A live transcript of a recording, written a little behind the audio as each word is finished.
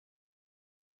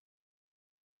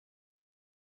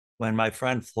When my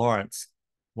friend Florence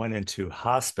went into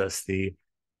hospice, the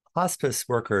hospice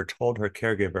worker told her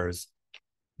caregivers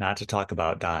not to talk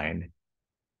about dying.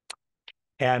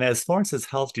 And as Florence's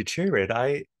health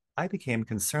deteriorated, I became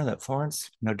concerned that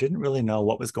Florence, didn't really know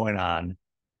what was going on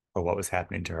or what was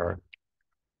happening to her.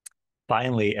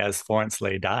 Finally, as Florence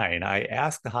lay dying, I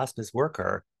asked the hospice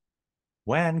worker,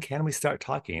 when can we start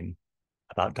talking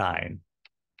about dying?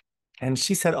 And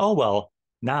she said, oh, well,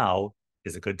 now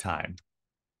is a good time.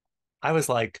 I was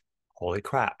like, holy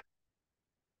crap.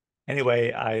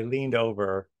 Anyway, I leaned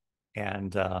over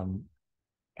and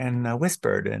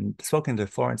whispered and spoke into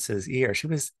Florence's ear. She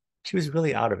was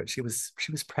really out of it. She was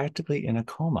practically in a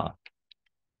coma.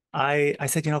 I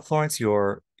said, Florence,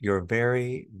 you're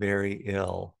very, very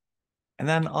ill. And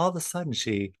then all of a sudden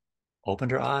she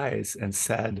opened her eyes and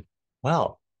said,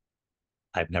 well,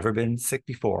 I've never been sick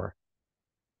before.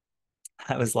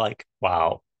 I was like,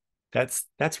 wow,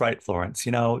 that's right, Florence.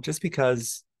 Just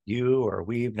because you or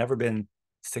we've never been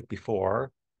sick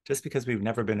before, just because we've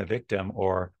never been a victim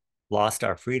or lost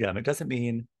our freedom, it doesn't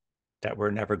mean that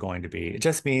we're never going to be. It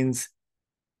just means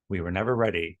we were never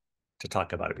ready to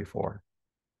talk about it before.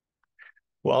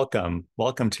 Welcome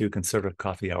to Conservative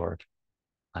Coffee Hour.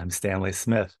 I'm Stanley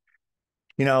Smith.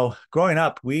 Growing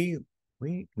up, we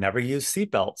never used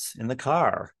seatbelts in the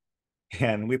car,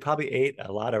 and we probably ate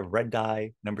a lot of red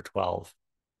dye number 12.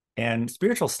 And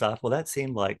spiritual stuff, well, that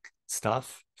seemed like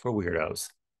stuff for weirdos.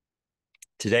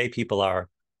 Today, people are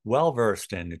well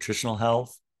versed in nutritional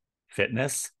health,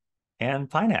 fitness,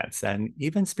 and finance, and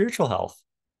even spiritual health.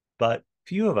 But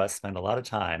few of us spend a lot of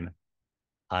time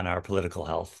on our political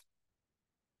health.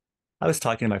 I was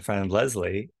talking to my friend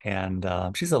Leslie, and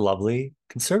she's a lovely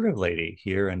conservative lady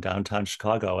here in downtown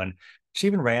Chicago, and she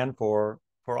even ran for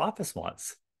office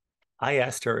once. I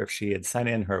asked her if she had sent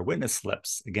in her witness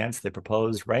slips against the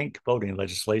proposed rank voting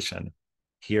legislation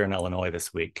here in Illinois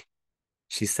this week.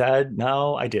 She said,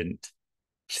 "No, I didn't."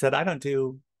 She said, "I don't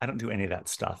do any of that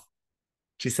stuff."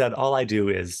 She said, "All I do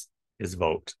is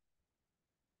vote."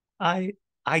 I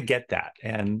I get that,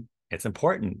 and it's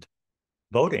important.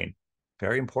 Voting,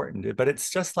 very important, but it's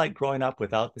just like growing up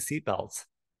without the seatbelts.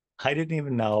 I didn't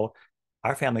even know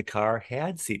our family car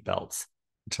had seatbelts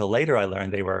until later I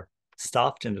learned they were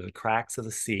stuffed into the cracks of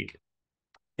the seat.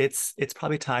 It's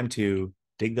probably time to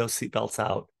dig those seatbelts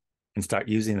out and start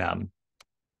using them.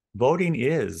 Voting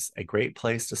is a great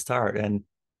place to start. And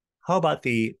how about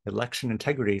the election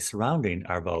integrity surrounding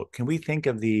our vote? Can we think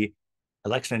of the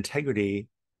election integrity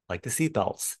like the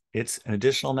seatbelts? It's an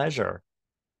additional measure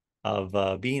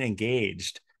of being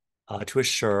engaged to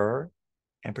assure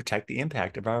and protect the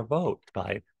impact of our vote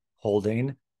by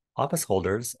holding office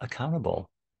holders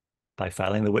accountable, by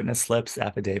filing the witness slips,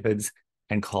 affidavits,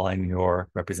 and calling your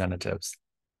representatives.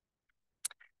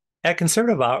 At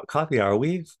Conservative Coffee Hour,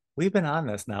 we've been on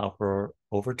this now for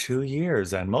over 2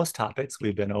 years, and most topics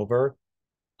we've been over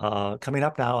coming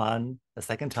up now on the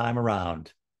second time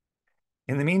around.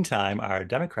 In the meantime, our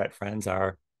Democrat friends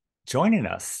are joining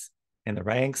us in the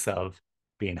ranks of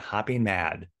being hopping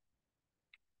mad.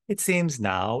 It seems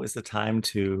now is the time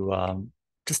to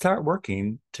start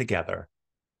working together.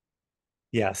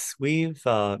 Yes, we've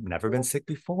never been sick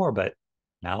before, but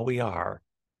now we are.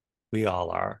 We all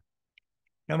are,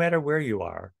 no matter where you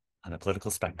are on the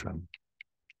political spectrum.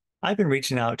 I've been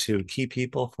reaching out to key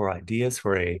people for ideas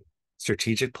for a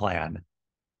strategic plan.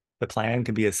 The plan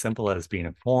can be as simple as being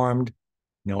informed,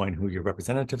 knowing who your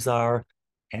representatives are,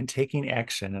 and taking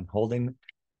action and holding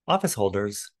office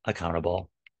holders accountable.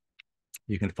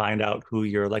 You can find out who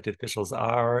your elected officials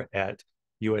are at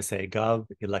USA Gov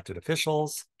elected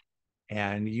officials,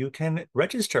 and you can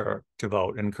register to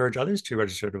vote and encourage others to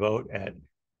register to vote at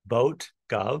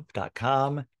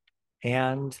votegov.com.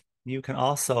 And you can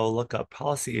also look up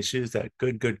policy issues at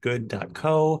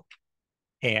goodgoodgood.co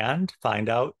and find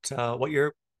out what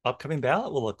your upcoming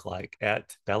ballot will look like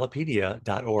at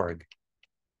ballotpedia.org.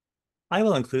 I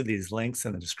will include these links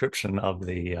in the description of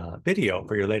the video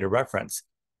for your later reference.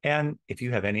 And if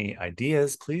you have any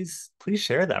ideas, please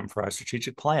share them for our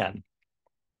strategic plan.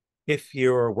 If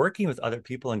you're working with other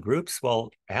people in groups, well,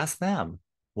 ask them,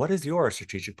 what is your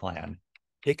strategic plan?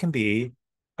 It can be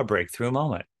a breakthrough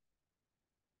moment.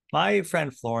 My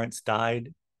friend Florence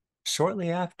died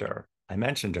shortly after I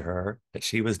mentioned to her that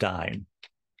she was dying.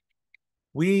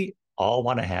 We all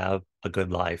want to have a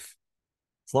good life.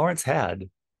 Florence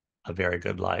had a very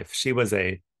good life. She was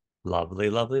a lovely,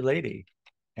 lovely lady,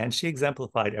 and she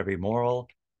exemplified every moral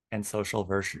and social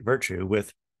virtue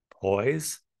with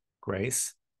poise,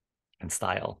 grace, and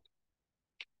style.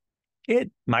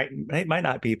 It might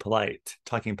not be polite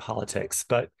talking politics,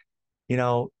 but you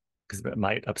know, because it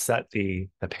might upset the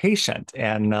patient.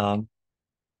 And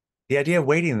the idea of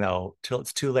waiting though till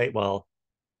it's too late, well,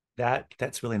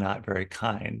 that's really not very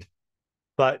kind.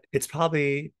 But it's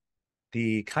probably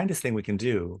the kindest thing we can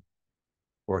do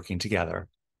working together.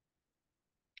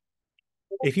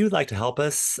 If you'd like to help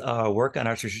us work on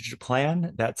our strategic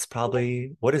plan, that's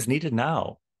probably what is needed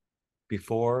now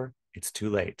before it's too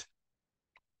late.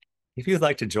 If you'd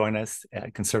like to join us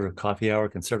at Conservative Coffee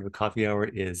Hour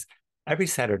is every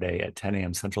Saturday at 10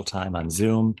 a.m. Central Time on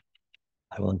Zoom.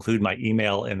 I will include my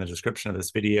email in the description of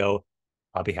this video.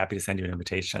 I'll be happy to send you an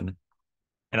invitation.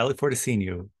 And I look forward to seeing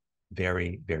you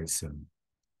very, very soon.